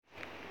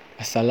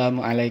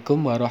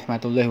Assalamualaikum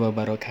warahmatullahi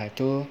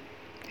wabarakatuh.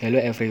 Hello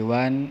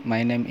everyone, my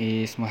name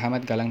is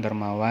Muhammad Galang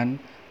Darmawan.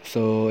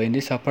 So in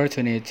this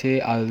opportunity,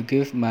 I'll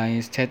give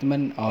my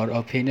statement or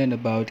opinion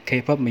about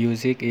K-pop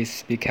music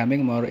is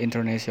becoming more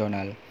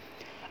international.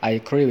 I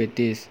agree with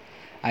this.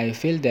 I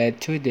feel that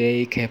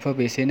today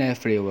K-pop is in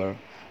everywhere.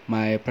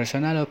 My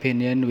personal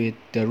opinion with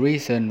the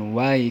reason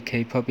why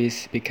K-pop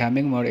is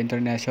becoming more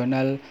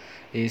international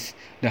is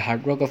the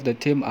hard work of the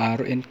team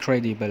are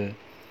incredible.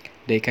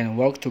 They can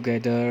work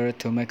together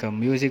to make a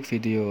music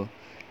video.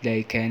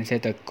 They can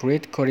set a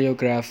great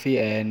choreography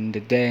and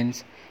the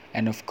dance,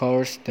 and of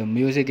course, the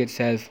music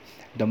itself.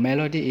 The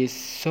melody is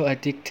so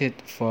addicted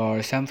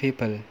for some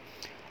people,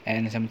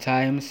 and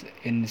sometimes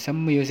in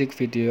some music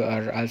video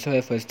are also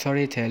have a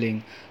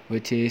storytelling,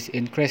 which is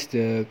increase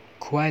the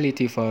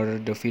quality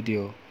for the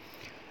video.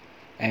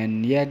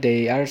 And yeah,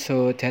 they are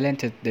so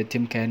talented. The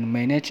team can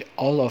manage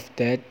all of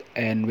that,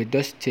 and with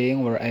those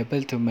things, we're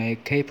able to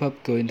make K-pop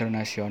go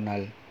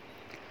international.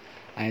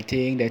 I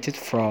think that's it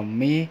from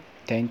me.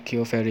 Thank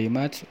you very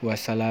much.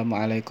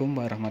 Wassalamualaikum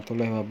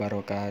warahmatullahi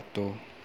wabarakatuh.